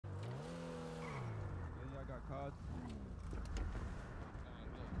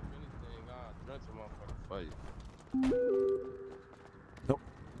fight. Nope.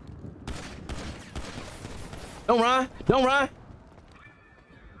 Don't run. Don't run.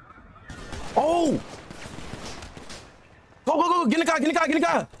 Oh! Go. Get in the car. Get in the car. Get in the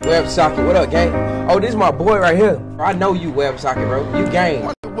car. WebSocket, what up, gang? Oh, this is my boy right here. I know you, WebSocket, bro. You gang.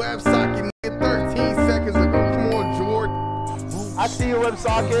 WebSocket, nigga, 13 seconds ago. Come on, Jordan. I see you,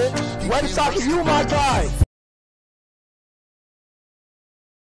 WebSocket. WebSocket, you my guy.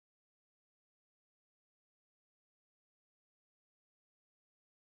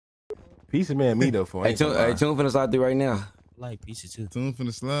 Pizza man, me though for. Hey, Tune finna slide through right now. Like pizza too. Tune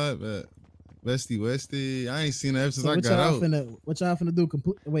finna slide, but Westy. I ain't seen that ever since I got out. What y'all finna do?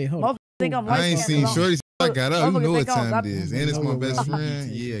 Wait, hold on. I ain't seen Shorty since I got out. You know what time it is. And it's my best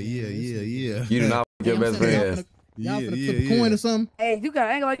friend. Yeah. You do not your best friend. Y'all finna flip a coin or something? Hey, you got,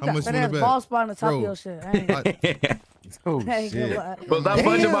 I ain't gonna like that ball spot on the top of your shit. Oh shit. But stop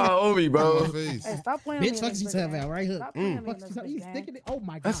punching my homie, bro. Hey, stop playing Bitch, fuck you talking about right here. He's sticking it. Oh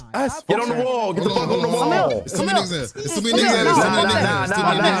my god. Get on the wall. Get the fuck on the wall. It's too many niggas. It's too many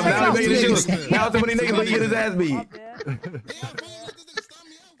niggas. Now too many niggas, but he get his ass beat.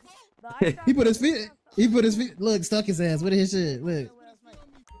 He put his feet. Look, stuck his ass. What is his shit? Look.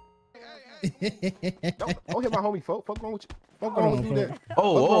 Don't hit my homie, folk. Fuck wrong with you. Fuck wrong with do that.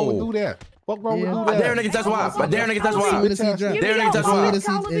 Oh. Fuck wrong with do that. Fuck wrong with do that. Dare nigga touch why. But dare nigga touch why.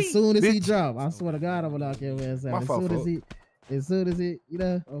 As soon as he drop, I swear to God, I'm gonna knock your ass out. As soon as he, you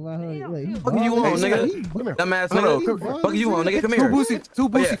know, oh my homie. Wait, fuck you on, nigga? Dumbass nigga. Fuck you on, nigga? Come here. Two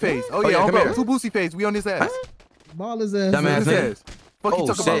boosie face. Oh yeah, come here. Two boosie face. We on his ass. Ball his ass. Dumbass nigga. Fuck you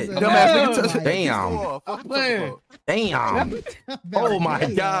talking about? Dumbass nigga. Damn. Oh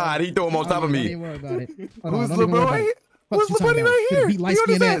my God, he threw him on top of me. Who's the boy? Who's the buddy right here? Beat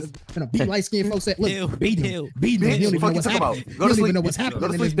light skin folks. Look, beat him. You don't even know what's happening. Go to sleep,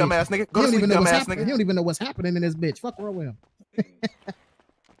 dumbass nigga. Go to sleep, dumbass nigga. You don't even know what's happening in this bitch. Fuck wrong with him.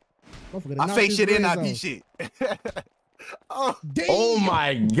 I fake shit and I beat shit. Oh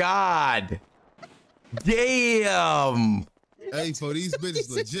my God. Damn. Hey, for these bitches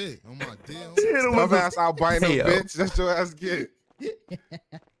legit. Oh my damn. Dumbass albino bitch. That's your ass get.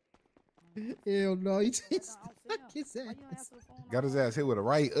 Hell no, he just stuck his ass. Got his ass hit with a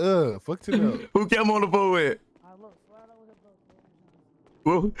right. Fuck to them. Who came on the phone with?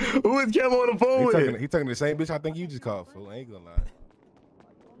 Who is Cam on the phone with? He talking to the same bitch I think you just called, fool. I ain't gonna lie.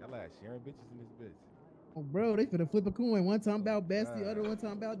 Y'all like sharing bitches in this bitch. Oh, bro, they finna flip a coin. One time about bestie, other one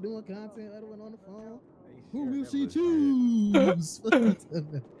time about doing content, other one on the phone. Who will she choose? I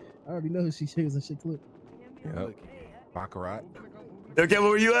already know who she chooses and shit clip. Yep. Baccarat. Yo, Cam,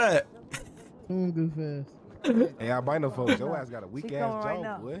 where you at? Tune goof ass. Hey, albino folks, your ass got a weak ass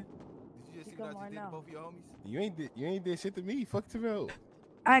jaw, boy. Did you just see what I did to both of your homies? You ain't did shit to me. Fuck to me.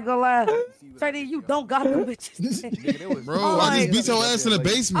 I ain't gonna lie. Sadie, you don't got them bitches. Bro, I just beat your ass in the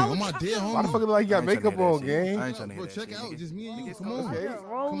basement. Oh my dear homie. Why the fuck look like you got makeup on, gang? I ain't trying to hear Bro, check out. Just me and you. Come on.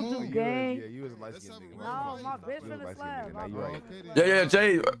 Come on, gang. Yeah, you was a light-skinned nigga. No, my bitch finna slap. Yeah,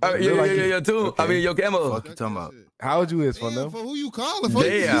 Jay. Yeah, too. I mean, yo, Camo. Fuck you talking about? How old you is, for them? Who you calling? For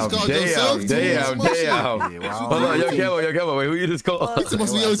Damn. Hold on, yo, Camo. Wait, who you just called? It's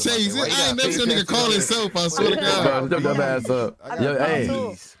supposed to be your Chase. I ain't never seen a nigga call himself. I swear to God. Shut your ass up. Yo, hey,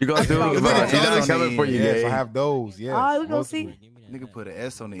 you gonna do it? He's not coming for you, yes, I have those. Yes. All right, we gonna see. Nigga put an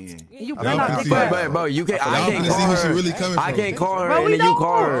S on the end. You better not pick But bro, you can't. I can't call her. I can't call her, and then you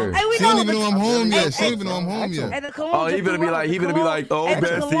call her. Hey, she don't even know I'm home yet. She don't even know I'm home yet. Oh, he gonna be like, oh,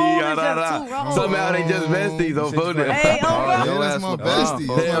 bestie, somehow they just besties on phone. Hey, Yo, that's my bestie.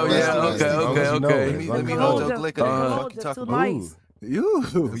 Hell yeah, okay. Let me hold your clicker. Fuck you talking about? You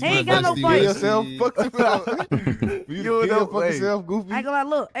ain't got no fight. yourself, fuck yourself. You fuck yourself, goofy. I ain't gonna lie,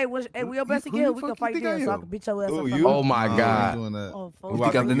 look. Hey, we your best again. We can fight there so I can beat your ass up. Oh my God. You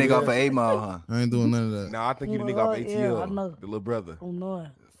think I'm the nigga off of 8 Mile, huh? I ain't doing none of that. Nah, I think you the nigga off ATL, the little brother. Oh no.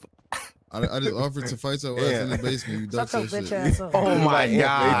 I just offered to fight your ass in the basement. You ducked that shit. Oh my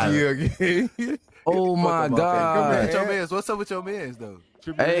God. Oh my God. What's up with your mans, though?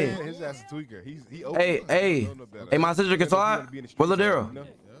 Hey, his ass a tweaker. Hey, my sister can slide. Where Ladero?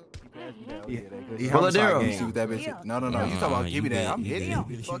 Where Ladero? See what that bitch. No. You talking about give me that? I'm hitting. What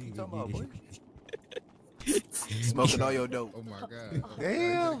the fuck you talking about, boy? Smoking all your dope. Oh my God.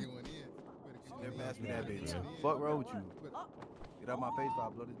 Damn. Never pass me that bitch. Fuck wrong with you? Get out my face, I'll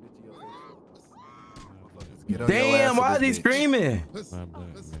blow this bitch to your face. Damn, why is he screaming?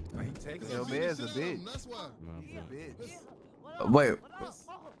 Your man's a bitch. Wait.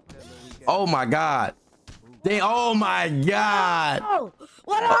 Oh my God. Oh my God.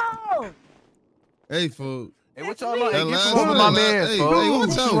 What up? Hey, folks. Hey, what y'all like? That Hey, get last some over one, my that man, hey, folks. hey,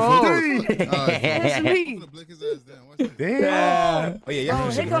 watch out, Wrong. fool. That's I'm me. gonna blick his ass down. Watch this. Damn. Oh yeah, yeah. Oh,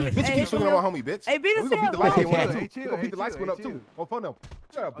 here come- Bitch, you hey, keep swinging here on my come- homie, bitch. Hey, beat We us gonna beat up, the light skin bro. one up Hey, too. chill, We gonna beat the hey, light skin up chill, too. Oh, phone them.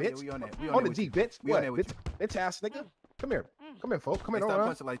 Shut up, Oh, yeah, bitch. we on that. We On the that G, with you. bitch. We on What? that with Bitch ass nigga. Come here. Come here, folk. Come Hey, here. stop Don't run.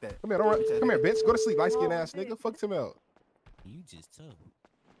 punching like that. Come here. Don't run. Come here, bitch. Go to sleep, light skin Oh, ass nigga. Fuck Tim out. You just tough.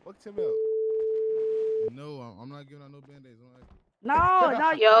 Fuck Tim out. No, I'm not giving out no band-aids.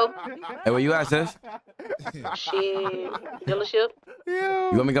 No. Yo. Hey, where you at, sis? Shit. Dealership.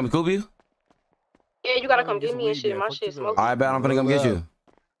 Yeah. You want me to come scoop you? Yeah, you gotta come get me and shit. My shit All smoking. right, bet I'm finna come get you.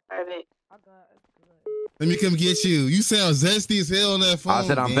 I bet. Let me come get you. You sound zesty as hell on that phone. I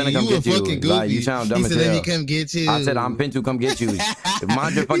said I'm gang. finna come You get a you. fucking goofy. Like, you sound dumb He as said, let hell. me come get you. I said I'm finna come get you.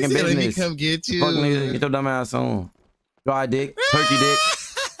 Mind your fucking He said, business. let me come get you. Fuck nigga, get your dumb ass on. Dry dick, turkey dick.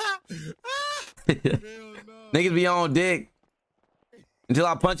 Niggas be on dick until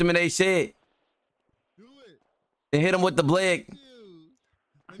I punch them in they shit. Then hit them with the blick.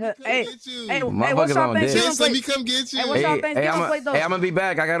 Hey, Motherfuckers what's y'all on dick. Thanksgiving Chance, let plate? me come get you. Hey, what's y'all Thanksgiving plate though? Hey, I'm gonna be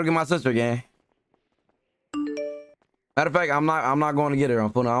back. I gotta get my sister again. Matter of fact, I'm not going to get her.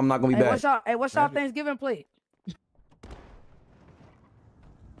 I'm not gonna be back. What's y'all Thanksgiving plate?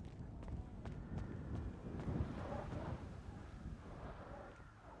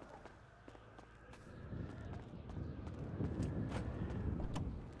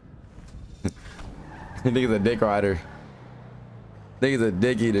 Nigga's a dick rider. Nigga's a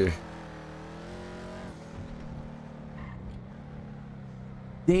dick eater.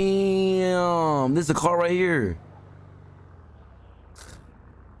 Damn, this is a car right here.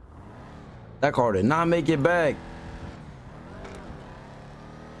 That car did not make it back.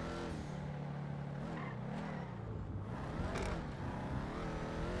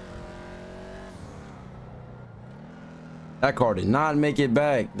 That car did not make it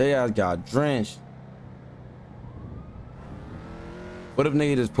back. They ass got drenched. What if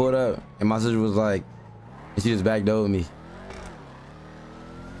nigga just pulled up and my sister was like, and she just backdoored me?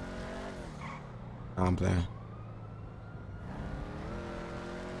 Nah, I'm playing.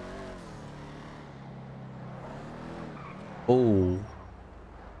 Oh.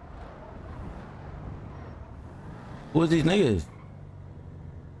 Who is these niggas?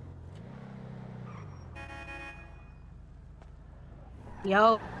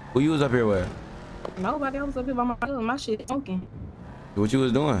 Yo. Who you was up here with? Nobody else up here by my shit smoking. What you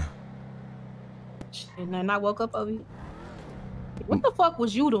was doing? Shit, and then I woke up over here. What the fuck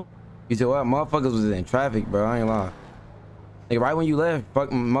was you doing? You said what? Motherfuckers was in traffic, bro. I ain't lying. Nigga, right when you left, fuck,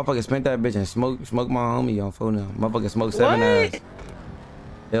 motherfucker spent that bitch and smoked my homie on phone now. Motherfucker smoked 7 ass.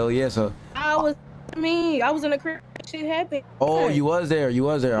 Hell yeah, so. I was in the crib. Shit happened. Oh, you was there.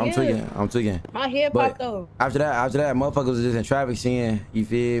 I'm tweaking. My head But popped up. after that, motherfuckers was just in traffic seeing, you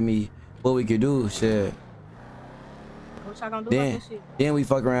feel me, what we could do, shit. What y'all gonna do about this shit? Then we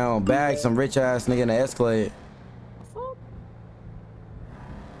fuck around, bag some rich ass nigga in the Escalade.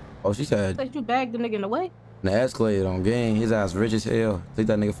 Oh, she said. Said you bagged the nigga in the way? In the Escalade on game, his ass rich as hell. Take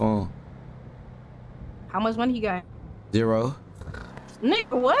that nigga phone. How much money he got? 0.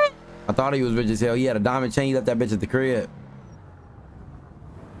 Nigga, what? I thought he was rich as hell. He had a diamond chain. He left that bitch at the crib.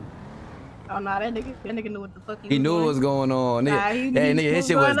 Oh nah, that nigga knew what the fuck He knew what was going on. Nigga, Nah, hey, nigga, his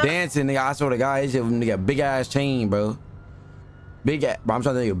shit was dancing. Nigga, I swear to God, his shit, nigga, big ass chain, bro. Bro, I'm trying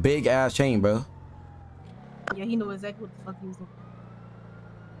to think of big ass chain, bro. Yeah, he knew exactly what the fuck he was doing.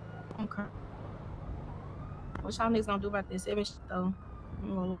 Okay. What y'all niggas gonna do about this SMH though?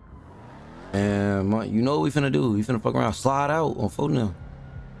 And you know what we finna do? We finna fuck around, slide out on phone now.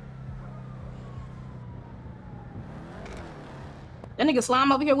 That nigga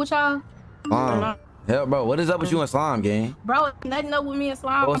Slime over here with y'all? Slime. Hell, bro, what is up with you and Slime, gang? Bro, nothing up with me and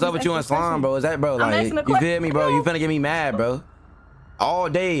Slime. What's up with you and Slime, bro? Is that, bro, like, you feel me, bro? You finna get me mad, bro. All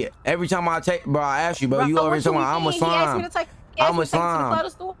day, every time I take, bro, I ask you, bro, you already talking about I'm a Slime.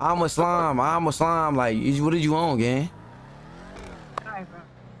 I'm a slime. Like, what did you on, gang? Alright, bro.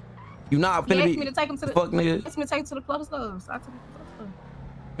 You not finna be. He asked me to take him to the. Fuck, nigga. He asked me to take him to the club stuff. So I took him to the club stuff.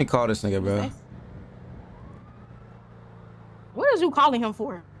 Let me call this nigga, bro. What is you calling him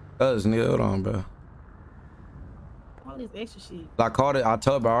for? Cuz, nigga, hold on, bro. All this extra shit. I called it. I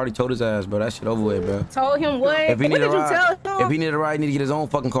already told his ass, bro. That shit over with, bro. Told him what? If he What need a did you ride, tell him? if he need a ride, he need to get his own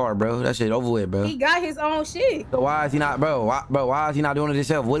fucking car, bro. That shit over with, bro. He got his own shit. So why is he not, bro? Why is he not doing it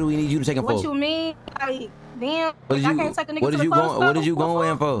himself? What do we need you to take him for? What you mean? Like, damn. What I can't take a nigga what to did the you club going? stuff? What did you going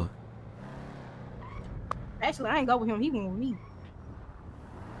in for? Actually, I ain't go with him. He went with me.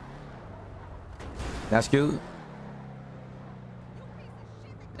 That's cute.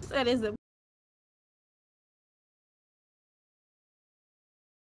 That is a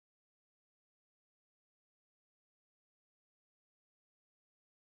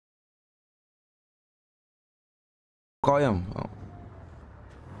Call him.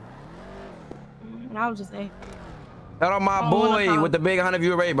 I was just saying. Shout out my boy with the big 100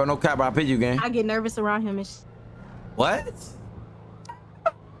 viewer rate, bro. No cap, bro. I pitch you, gang. I get nervous around him and shit. What?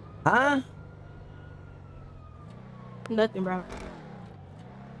 Huh? Nothing, bro.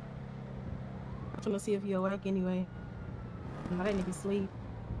 I'm trying to see if he awake anyway. No, that nigga sleep.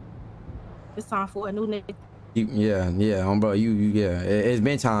 It's time for a new nigga. Yeah, bro. Yeah. It's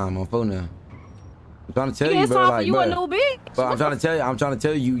been time on phone now. I'm trying to tell you, It's bro. time Like, for you bro. a new bitch. But I'm trying to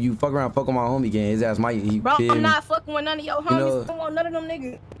tell you, you fuck around, fuck with my homie gang. His ass might. Bro, I'm not fucking with none of your homies. know, I don't want none of them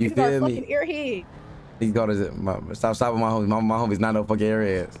niggas. You Niggas are feel me? fucking airhead. He's got his. Stop with my homie. My homie's not no fucking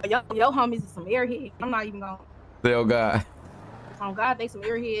airheads. Your homies is some airheads. I'm not even gonna. Oh God. Oh God, they some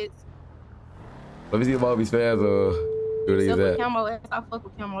airheads. Let me see if Bobby's fans or who they Except is with at. Camo, I fuck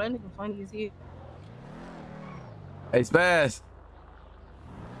with Camo. That nigga funny as hell. Hey, Spaz.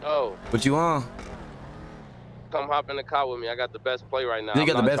 Oh. What you on? Come hop in the car with me. I got the best play right now. You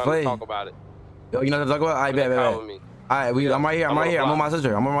got the best play? Talk about it. Yo, you know what to talk about? All right, bet. All right, I'm right here. I'm on my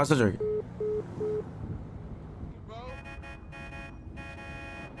sister. I'm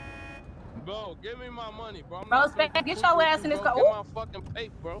Bro, give me my money, bro. Bro, get your ass in this car. Get my fucking pay,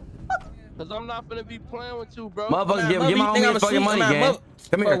 bro. Cause I'm not finna be playing with you, bro. Motherfucker, give my homie his fucking money, gang.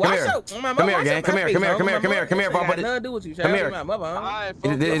 Come here, gang. Come here. Got nothing to do with you. Come here.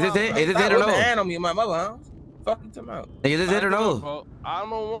 Is this it or no? Hand on me, my mother, huh? Fuck you talking about? Is this it or no? I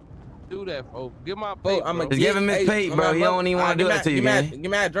don't want to do that, bro. Give my pay, bro. Just give him his pay, bro. He don't even want to do that to you, man. Give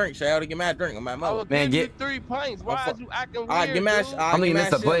me a drink, Shawty. Give me a drink on my mother. Man, give you 3 pints. Why are you acting weird, give me a I'm thinking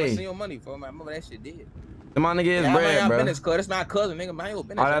that's a play. Send your money for my mother. That shit did. My nigga is bread, bro. That's not cousin, nigga. My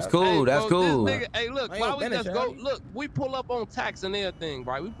business. Oh, that's cool. That's cool. Hey, look, why we just go? Look, we pull up on tax and everything,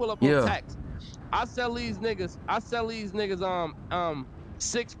 right? We pull up on tax. I sell these niggas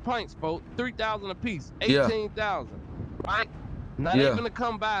 6 pints, bro. 3,000 a piece. 18,000. Right? Now they gonna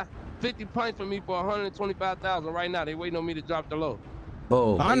come buy 50 pints for me for 125,000 right now. They waiting on me to drop the low.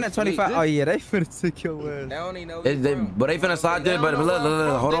 Oh, 125. Oh yeah, they finna take your ass. They don't even know. But they finna slide there. But look,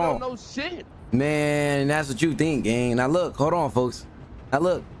 hold on. They don't know shit. Man, that's what you think, gang. Now look, hold on, folks. Now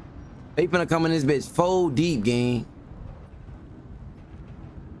look, they finna come in this bitch 4 deep, gang.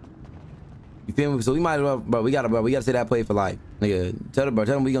 You feel me? So we might as well, bro. We gotta say that play for life, nigga. Tell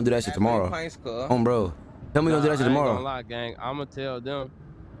them we gonna do that shit tomorrow. Bro. Tell me we gonna do that shit tomorrow. I ain't gonna lie, gang. I'ma tell them,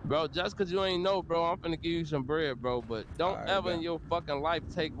 bro. Just cause you ain't know, bro, I'm finna give you some bread, bro. But don't ever in your fucking life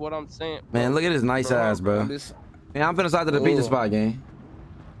take what I'm saying. Man, look at this nice ass, bro. Man, I'm finna slide to the pizza spot, gang.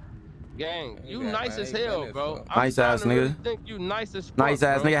 Gang, you nice as hell, bro. Nice ass nigga. Really think you nice as fuck, nice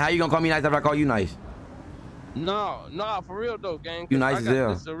ass nigga. How you gonna call me nice after I call you nice? No, for real though, gang. You nice as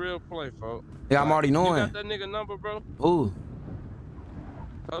hell. It's a real play, bro. Yeah, I'm already knowing. You got that nigga number, bro? Ooh.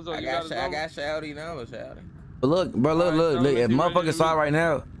 I got Shawty number, Shawty. But look, bro, look. If motherfuckers saw right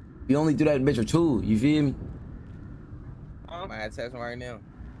now, you only do that bitch or 2. You feel me? I might text him right now.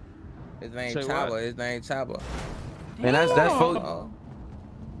 His name Chopper. Man, that's folks.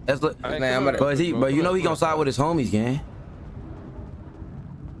 That's look. But you know he gonna side with his homies, gang.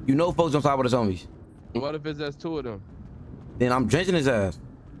 You know folks gonna side with his homies. What if it's just 2 of them? Then I'm drenching his ass.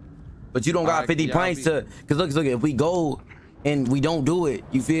 But you don't got 50 pints to, cause look, if we go and we don't do it,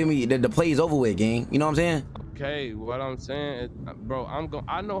 you feel me? The play is over with, gang. You know what I'm saying? Okay, what I'm saying is, bro,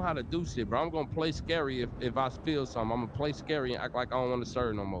 I know how to do shit, bro. I'm gonna play scary if I feel something. I'm gonna play scary and act like I don't want to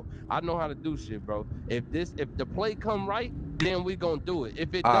serve no more. I know how to do shit, bro. If the play come right, then we gonna do it.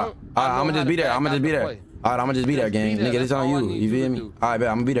 If it don't, I'm gonna just be there. All right, I'm gonna just be there, gang. Nigga, this on you. You feel me? All right, bet.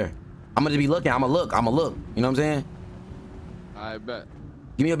 I'm gonna be there. I'm gonna just be looking. I'm gonna look. You know what I'm saying? I bet.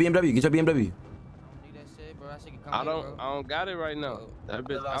 Give me a BMW. Get your BMW. I don't got it right now. That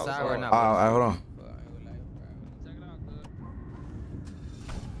bitch outside right now. All right, hold on.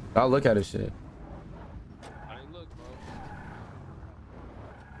 I'll look at this shit.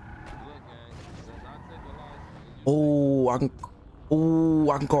 Oh, I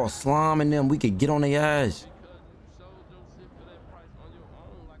can call Slime and them. We could get on their ass.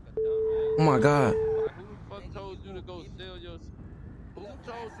 Oh my God. Who the fuck told you to go sell your? Who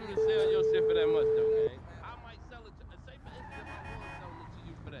told you to sell your shit for that much, though, gang? I might sell it to. Say for instance, if I was selling it to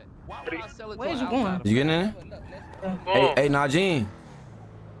you for that. Why would I sell it to? Where's you going? You getting in? Hey, Najee.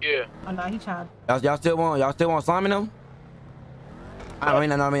 Yeah. Oh no, he tried. Y'all still want Slime in them? I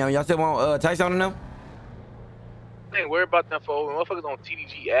mean, y'all still want Tyson in them? I ain't worried about them for motherfuckers on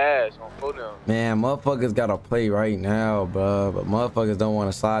TDG ass on phone them. Man, motherfuckers gotta play right now, bro. But motherfuckers don't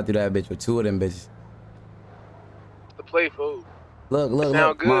want to slide through that bitch with 2 of them bitches. The play food. Look,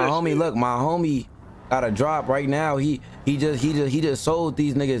 my homie got a drop right now. He just sold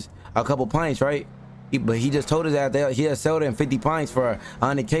these niggas a couple pints, right? But he just told us that he'll sell them 50 pints for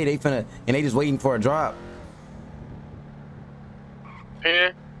 100K. They finna, and they just waiting for a drop.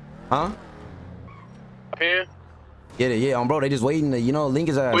 Pen? Huh? Pen? Yeah, bro. They just waiting to, you know, link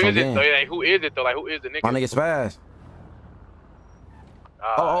his ass. Who is it though? Like, who is it though? Like, who is the nigga? My nigga Spaz.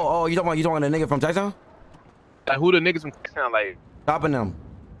 Oh, you talking about the nigga from Texas? Like, who the niggas from Texas sound like? Chopping them.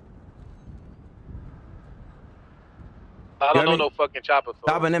 I don't know no fucking chopper.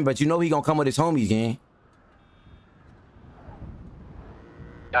 Chopping them, but you know he gonna come with his homies, gang.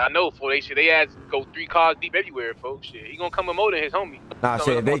 I know, fool. They ass go 3 cars deep everywhere, folks. Shit, he gonna come with more than his homie. Nah,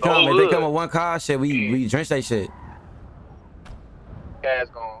 shit. If they come with 1 car, shit, we drench that shit. Ass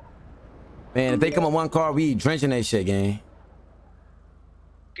gone. Man, if they come with 1 car, we drenching that shit, gang.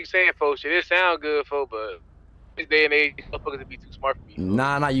 Keep saying, folks. Shit, it sound good, folks, but this day and age, motherfuckers would be too smart for me.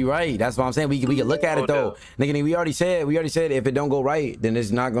 Nah, you right. That's what I'm saying. We can look at it though. Nigga, we already said if it don't go right, then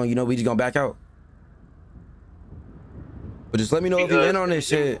it's not gonna, you know, we just gonna back out. But just let me know if you're in on this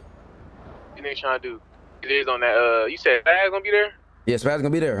shit. What they trying to do? It is on that. You said Spaz gonna be there? Yeah, Spaz gonna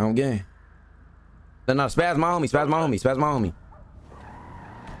be there. I'm game. No, Spaz my homie. Spaz my homie.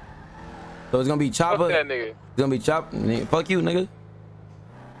 So it's gonna be Chopper. Fuck that nigga. It's gonna be Chop. Fuck you, nigga.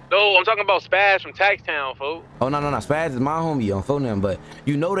 No, I'm talking about Spaz from Taxtown, folks. Oh no, Spaz is my homie on phone them, but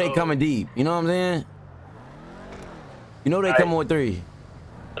you know they coming deep. You know what I'm saying? You know they coming with 3.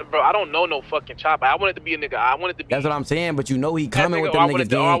 Bro, I don't know no fucking Chopper. I wanted to be a nigga. I wanted to be. That's what I'm saying, but you know he coming with them niggas,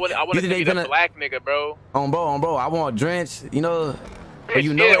 gang. I wanted to be the black nigga, bro. Bro. I want Drench, you know. But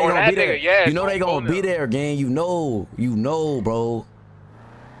you know yeah, they gonna be there. Yes, you know they gonna be there, gang. You know, bro.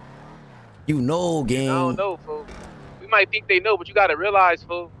 You know, gang. I don't know, fool. We might think they know, but you gotta realize,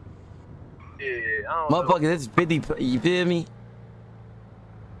 fool. Yeah, I don't know. Motherfucker, this is 50. You feel me?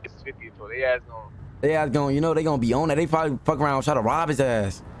 This is 50, fool. They ass gone. They ass going, you know, they gonna be on that. They probably fuck around and try to rob his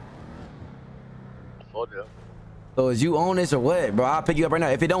ass. So is you on this or what, bro? I'll pick you up right now.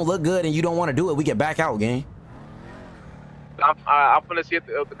 If it don't look good and you don't want to do it, we get back out, gang. I'm gonna see if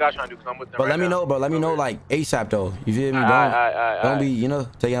the guy's trying to do, because I'm with them. But let me know, bro. Let me know, like, ASAP, though. You feel me? Don't be, you know,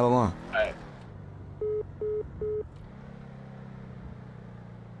 taking how long. Alright.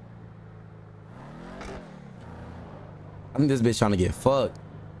 I think this bitch trying to get fucked.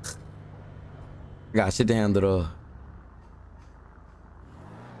 I got shit to handle, though.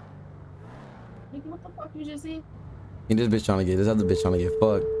 Nigga, what the fuck you just said? And this bitch trying to get, this other bitch trying to get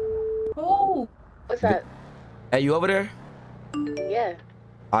fucked. Oh, what's that? Hey, you over there? Yeah.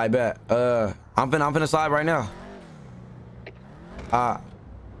 I bet. I'm finna slide right now.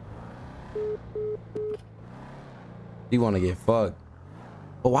 You wanna get fucked?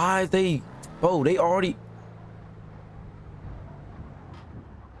 But why is they? Oh, they already.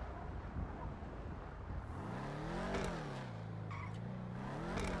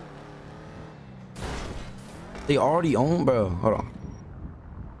 They already own, bro. Hold on.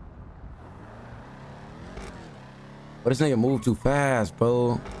 But this nigga moved too fast,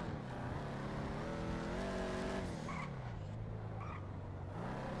 bro.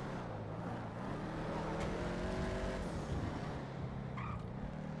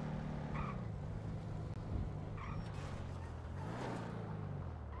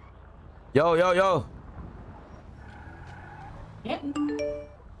 Yo. Yeah.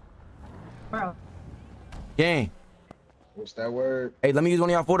 Bro. Gang. What's that word? Hey, let me use one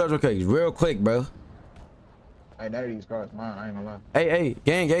of y'all photos real quick, bro. Hey, none of these cars mine. I ain't gonna lie. Hey,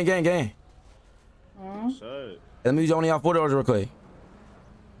 gang. Sure. Let me use one of y'all photos real quick.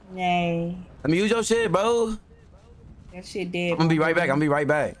 Nay. Let me use your shit, bro. That shit dead. I'm gonna be right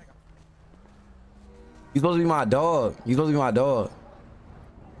back. You supposed to be my dog.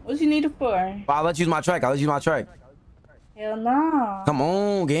 What you need it for? I'll let you use my track. Hell no. Come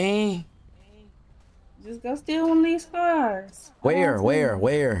on, gang. Just go steal one of these cars. Where?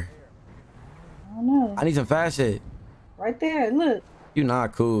 I don't know. I need some fast shit. Right there, look. You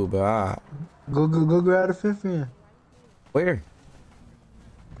not cool, bro. Go grab the 5th in. Where?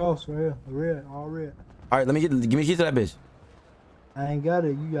 Oh, so yeah, red, all red. All right, give me keys to that bitch. I ain't got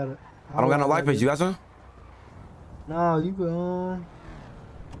it. You got it. I don't got no life bitch. You got some? No, you can.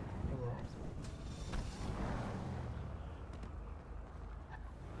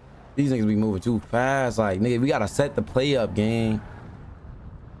 These niggas be moving too fast. Like, nigga, we gotta set the play up, gang.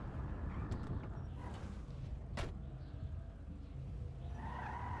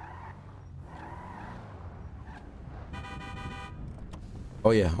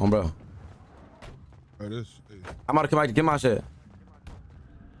 Oh yeah, bro. Oh, this. I'm about to come back to get my shit.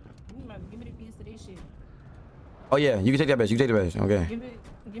 Give me the keys to this shit. Oh yeah, you can take that bitch. Okay. Give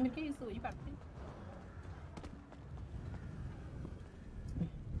me the keys to it. You got the keys.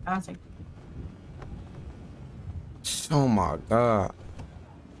 I'll take it. Oh my God.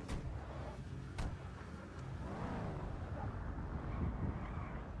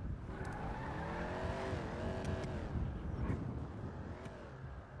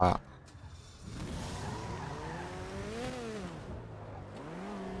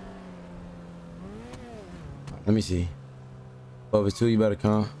 Let me see. Oh, if it's 2, you better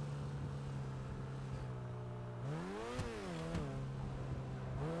come.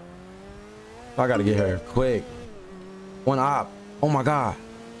 I gotta get her quick. 1 op. Oh my God.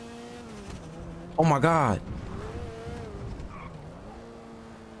 Oh my God.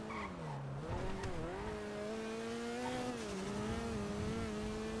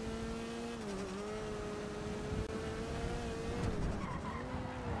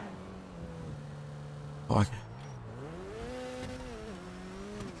 Oh, okay.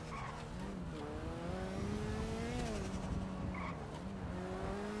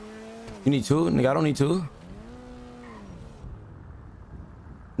 You need 2? Nigga, I don't need 2.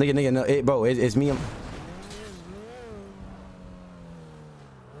 Nigga, no, bro, it's me.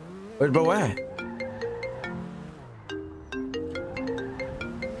 Where's bro at?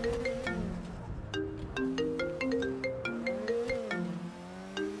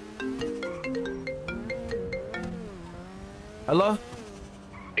 Hello?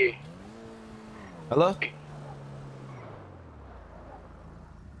 Hey. Hello?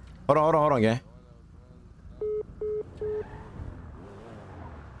 Hold on, gang.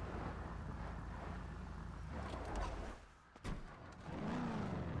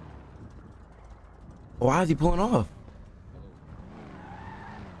 Why is he pulling off?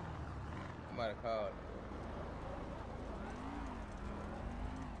 I might have called.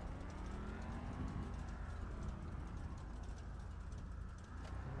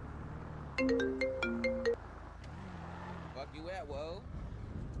 Fuck you at, whoa.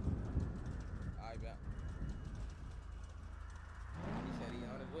 Alright, man. He said he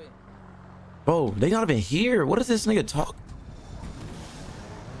on his way. Bro, they not even here. What is this nigga talk?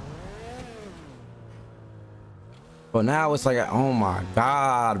 But now it's like, oh my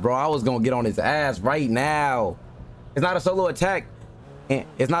God, bro. I was gonna get on his ass right now. It's not a solo attack.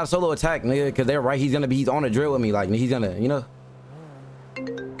 It's not a solo attack, nigga, because they're right. He's on the drill with me. Like, he's gonna, you know.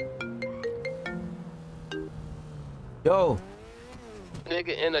 Yo.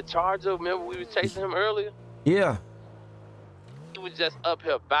 Nigga in the Charger, remember we was chasing him earlier? Yeah. He was just up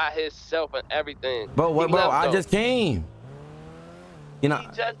here by himself and everything. Bro, what, bro? I just came. You know. He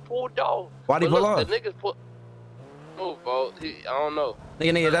just pulled off. Why'd he pull off? The niggas pull. Oh, bro. I don't know.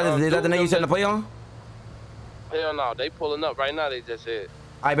 Nigga, is that the nigga you setting the play on? Hell no, they pulling up right now. They just said.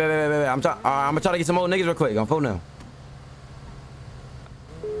 Alright, baby. I'm gonna try to get some more niggas real quick. I'm phone now.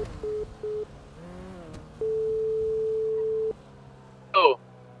 Oh.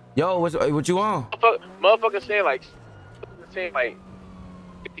 Yo, what you on? Motherfucker saying like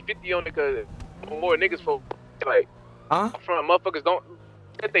 50-50 on it because more niggas for like. Huh? From motherfuckers don't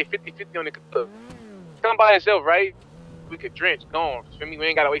say they 50-50 on it because come by himself, right? We could drench, gone. For me, we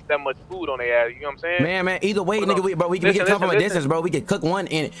ain't gotta waste that much food on their ass. You know what I'm saying? Man, either way, nigga, we can come from a distance, bro. We can cook one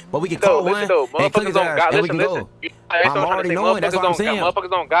in it, but we can call one and cook his ass, and we can go. I'm already knowing. That's what I'm saying. Motherfuckers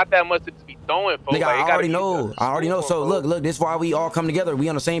don't got that much to be throwing, folks. Nigga, I already know. I already know. So look, this is why we all come together. We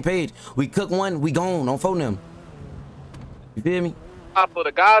on the same page. We cook one, we gone. Don't phone them. You feel me? For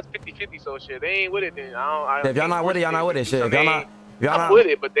the guys, 50-50. So shit, they ain't with it. Then if y'all not with it, y'all not with it. Shit, if y'all not. I'm with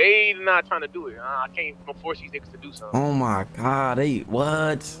it, but they not trying to do it. I can't force these niggas to do something. Oh my God,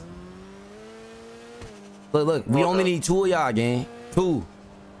 what? Look, we only need 2 of y'all, gang. 2.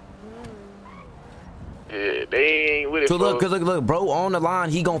 Yeah, they ain't with it. So look, bro, on the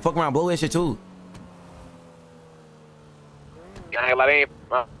line, he gonna fuck around, blow that shit too. I ain't like they ain't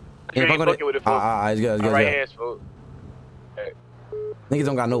fucking with it, folks. It's good. Right hands, folks. Hey. Niggas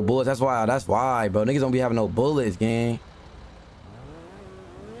don't got no bullets. That's why, bro. Niggas don't be having no bullets, gang.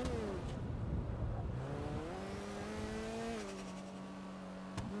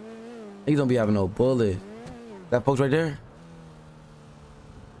 Niggas don't be having no bullets. That folks right there?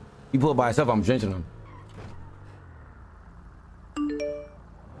 You pull it by yourself, I'm drenching him.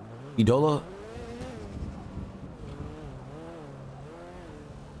 Idola?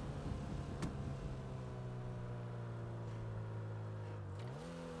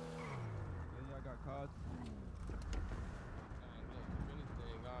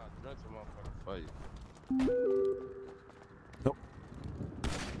 Nope.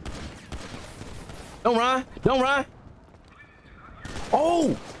 Don't run.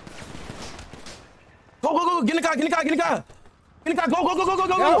 Oh! Go. Get in the car. Go. Go,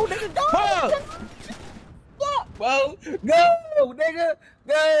 nigga, go. Whoa, go, nigga,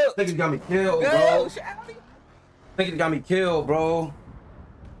 go. Niggas got me killed, go, bro. Niggas got me killed, bro.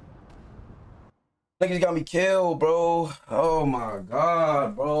 Niggas got me killed, bro. Oh my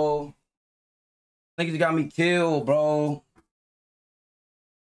God, bro. Niggas got me killed, bro.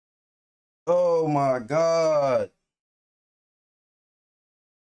 Oh my God.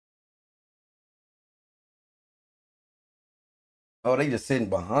 Oh, they just sitting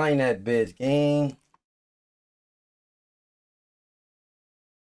behind that bitch, gang.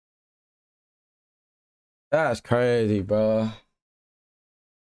 That's crazy, bro.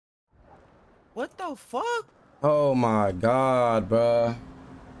 What the fuck? Oh my God, bro.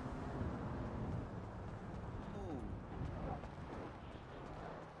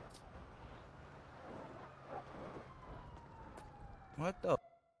 What the,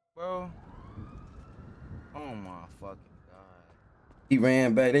 bro? Oh my fucking God. He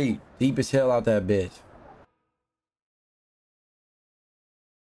ran back. They deep as hell out that bitch.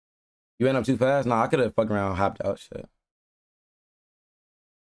 You ran up too fast? Nah, I could have fucking around and hopped out shit.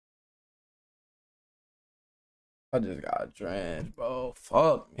 I just got drenched, bro.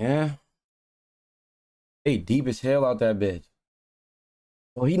 Fuck, man. They deep as hell out that bitch.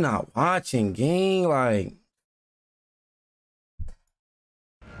 Oh, he not watching, gang. Like,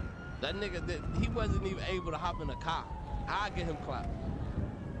 That nigga, he wasn't even able to hop in a car. I get him clapped.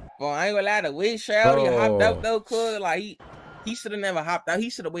 Well, I ain't gonna lie, the way Shouty hopped out though, cuz like he should have never hopped out. He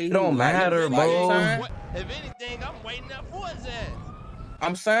should have waited. It don't matter, bro. If anything, I'm waiting up for his ass.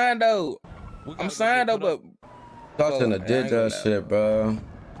 I'm signed though. I'm signed though, but Dawson did that shit, bro.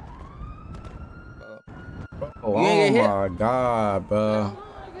 Oh my God, bro.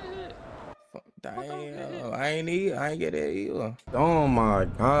 Damn, I ain't get it either. Oh my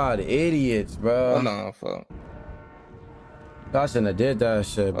God, idiots, bro. Hold on, fuck. Dawson did that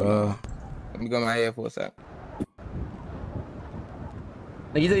shit, bro. Let me go my head for a sec.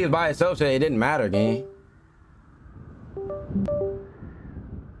 You said he was by himself, so it didn't matter, gang.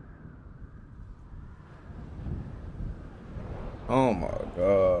 Oh my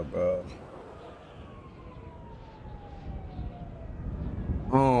God, bro.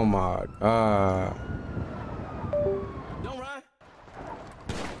 Oh my God. Don't run.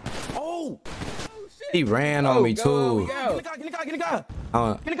 Oh! He ran on me too. Get in the car, get in the car, get in the car.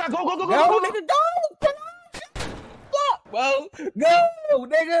 Get in the car, go, nigga, go. Whoa, go,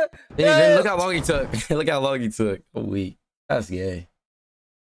 nigga. Then look how long he took. Look how long he took. A week. That's gay.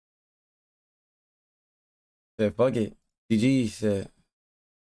 Said, fuck it. GG said.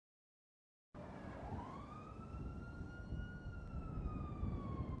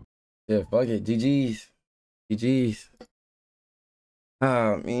 Yeah, fuck it. GG's. GG's.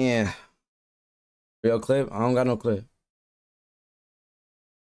 Oh, man. Real clip? I don't got no clip.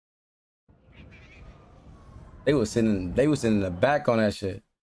 They was sitting in the back on that shit.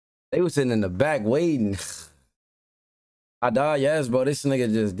 They was sitting in the back waiting. I died, yes, bro. This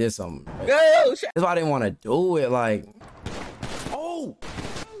nigga just did something. That's why I didn't want to do it. Like, oh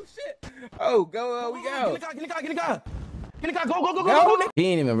shit. Oh, go, we go. Get in the car, get in the car. Get in the car, go. He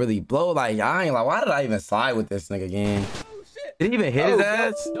ain't even really blow. Like, I ain't like, why did I even slide with this nigga again? Did he even hit his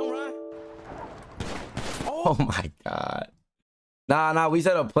ass? Don't run. Oh my God. Nah, we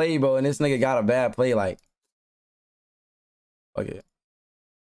set a play, bro, and this nigga got a bad play. Like, fuck it.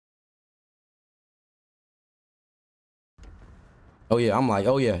 Oh yeah, I'm like,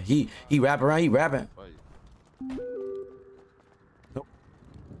 oh yeah, he rap around, he rapping. Nope.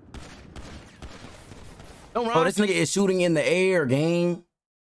 Don't run. Oh, this nigga is shooting in the air, gang.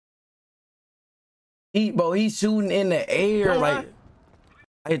 He's shooting in the air. Don't like,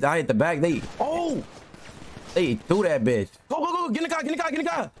 run. I hit the back. They threw that bitch. Go, get in the car, get in the car, get in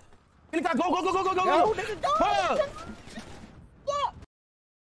the car. Get in the car, go. Nigga,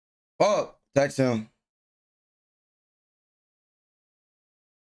 Fuck. Text him.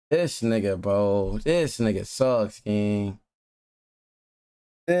 This nigga, bro. This nigga sucks, gang.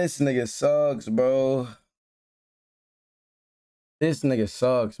 This nigga sucks, bro. This nigga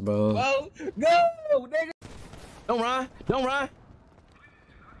sucks, bro. Go, nigga. Don't run.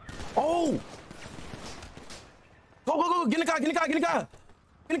 Oh. Go, get in the car.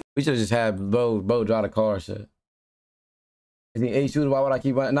 We should just have Bo drive the car, shit. Is he a shooter? Why would I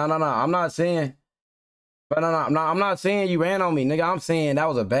keep running? No. I'm not saying. But no, I'm not saying you ran on me, nigga. I'm saying that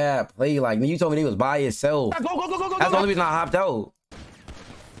was a bad play. Like, you told me he was by himself. Go. That's the only reason I hopped out.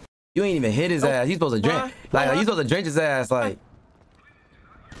 You ain't even hit his ass. He's supposed to drench. Like, he's supposed to drench his ass. Like,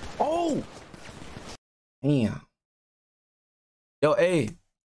 oh, damn. Yo, hey.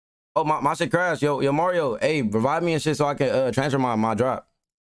 Oh, my shit crashed. Yo, Mario. Hey, revive me and shit so I can transfer my drop.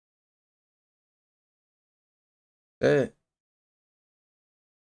 Hey.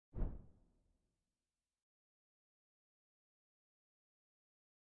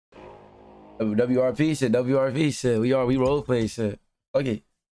 WRP shit, WRP shit. We role play shit. Okay.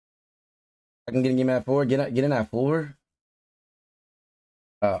 I can get him at 4. Get in at 4.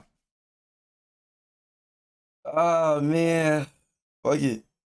 Oh man. Fuck it.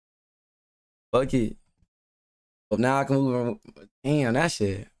 Fuck it. But now I can move. Damn, that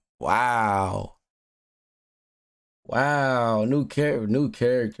shit. Wow. Wow. New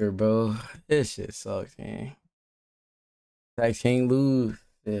character, bro. This shit sucks, man. Like can't lose.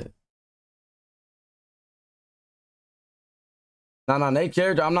 Shit. Nah, that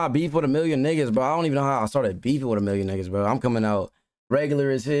character, I'm not beefing with a million niggas, bro. I don't even know how I started beefing with a million niggas, bro. I'm coming out regular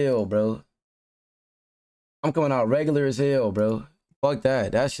as hell, bro. I'm coming out regular as hell, bro. Fuck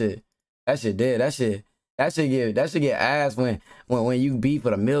that. That shit dead. That shit get ass when you beef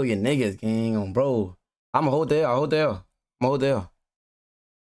with a million niggas, gang, on bro. I'm a hotel.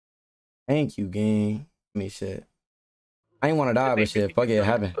 Thank you, gang. I mean, shit. I ain't want to die, but shit. Fuck it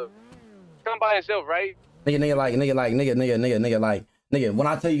happened. Come by yourself, right? Nigga, when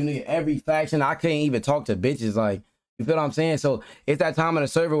I tell you, nigga, every faction, I can't even talk to bitches, like, you feel what I'm saying? So it's that time in the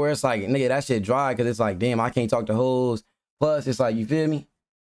server where it's like, nigga, that shit dry, because it's like, damn, I can't talk to hoes. Plus, it's like, you feel me?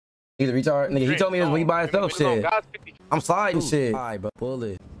 He's a retard. Nigga, he told me this when he by himself, shit. I'm sliding shit. All right, but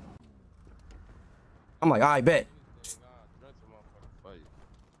bullet. I'm like, all right, bet.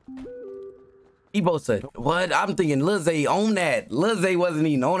 He supposed to, what? I'm thinking Lil Zay on that. Lil Zay wasn't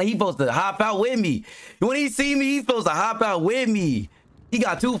even on it. He supposed to hop out with me. When he see me, he's supposed to hop out with me. He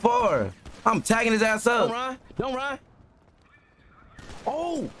got too far. I'm tagging his ass up. Don't run.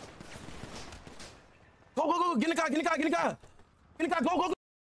 Oh. Go. Get in the car. Go.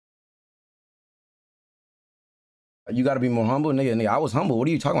 You gotta be more humble, nigga. I was humble. What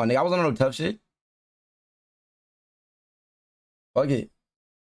are you talking about, nigga? I wasn't on no tough shit. Fuck it.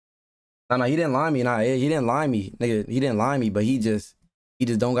 No, he didn't lie me. Nah, he didn't lie me, nigga. He didn't lie me, but he just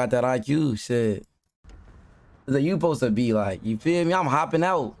don't got that IQ, shit. So you supposed to be like, you feel me? I'm hopping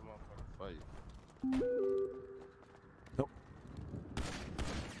out.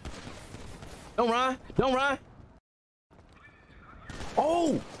 Don't run.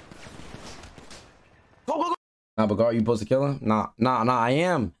 Oh. Go. Nah, but Gar, you supposed to kill him? Nah, I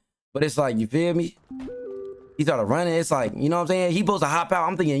am. But it's like, you feel me? He started running. It's like, you know what I'm saying? He supposed to hop out.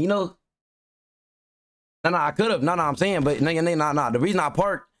 I'm thinking, you know. No, I could have. No, I'm saying, but nigga, the reason I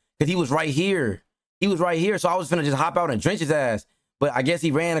parked, because he was right here. So I was finna just hop out and drench his ass. But I guess he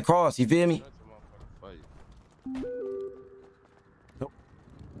ran across. You feel me? Nope.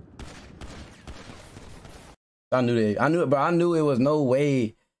 I knew that. I knew it, bro. I knew it was no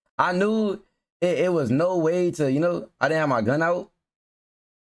way. I knew it was no way to, you know, I didn't have my gun out.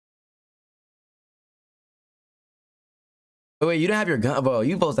 But wait, you didn't have your gun, bro.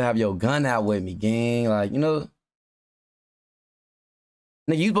 You supposed to have your gun out with me, gang. Like, you know.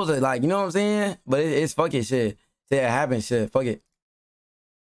 Nigga, you supposed to, like, you know what I'm saying? But it's fucking shit. Say it happened, shit. Fuck it.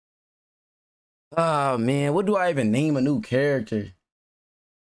 Oh, man. What do I even name a new character?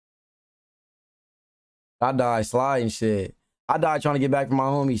 I died sliding shit. I died trying to get back from my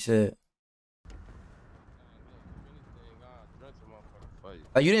homie shit.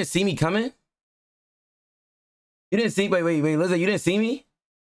 Like, you didn't see me coming? You didn't see, wait, listen, you didn't see me?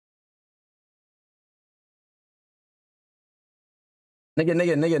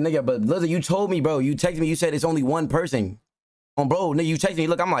 Nigga, but listen, you told me, bro, you texted me, you said it's only one person. Bro, nigga, you texted me,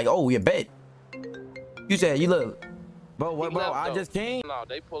 look, I'm like, oh, you bet. You said, you look. Bro, what, bro, I just came. No,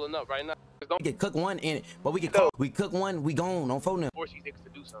 they pulling up right now. We could cook one in it, but we could cook one, we gone, on phone them. Force these niggas to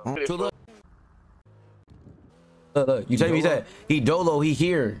do something. Look, you tell me, he said, he dolo, he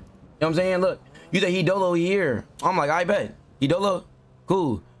here. You know what I'm saying? Look. You said he dolo, he here. I'm like, I bet. He dolo?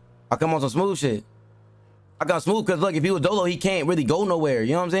 Cool. I come on some smooth shit. I got smooth because, look, if he was dolo, he can't really go nowhere.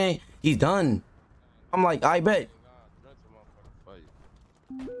 You know what I'm saying? He's done. I'm like, I bet.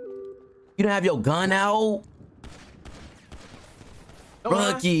 You didn't have your gun out?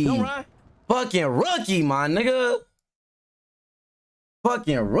 Rookie. Fucking rookie, my nigga.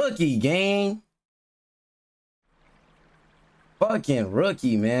 Fucking rookie, gang. Fucking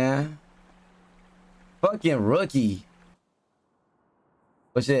rookie, man. Fucking rookie.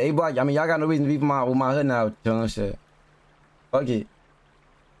 But shit, A-Block, I mean, y'all got no reason to be with my hood now, telling shit. Fuck it.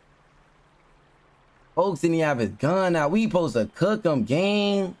 Folks didn't even have his gun out. We supposed to cook him,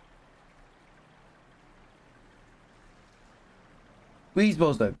 gang. We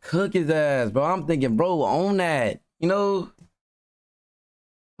supposed to cook his ass, bro. I'm thinking, bro, own that. You know?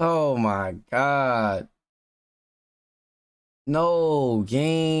 Oh my God. No,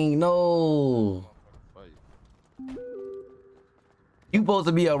 gang, no. You supposed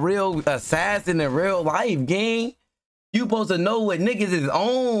to be a real assassin in real life, gang. You supposed to know what niggas is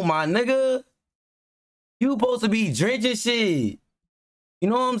on, my nigga. You supposed to be drenching shit. You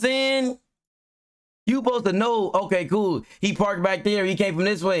know what I'm saying? You supposed to know, okay, cool. He parked back there. He came from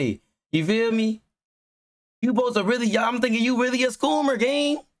this way. You feel me? You supposed to really, I'm thinking you really a scoomer,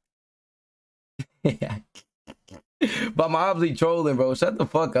 gang. But my obviously trolling, bro. Shut the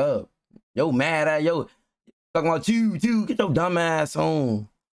fuck up. Yo, mad at yo. Talking about you. Get your dumb ass on.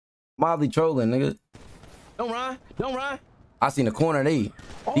 Mildly trolling, nigga. Don't run. Don't run. I seen the corner. They.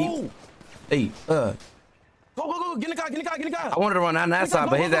 Oh. Go. Get in the car. Get in the car. Get in the car. I wanted to run on that side,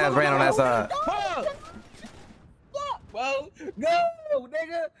 but his ass ran on that side. Bro, go,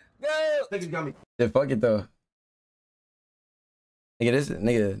 nigga, go. Nigga got me. Yeah, fuck it though. This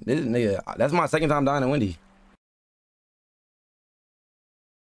nigga. That's my second time dying in Wendy.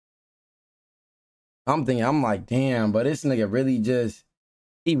 I'm thinking, I'm like, damn, but this nigga really just,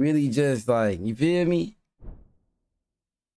 he really just like, you feel me?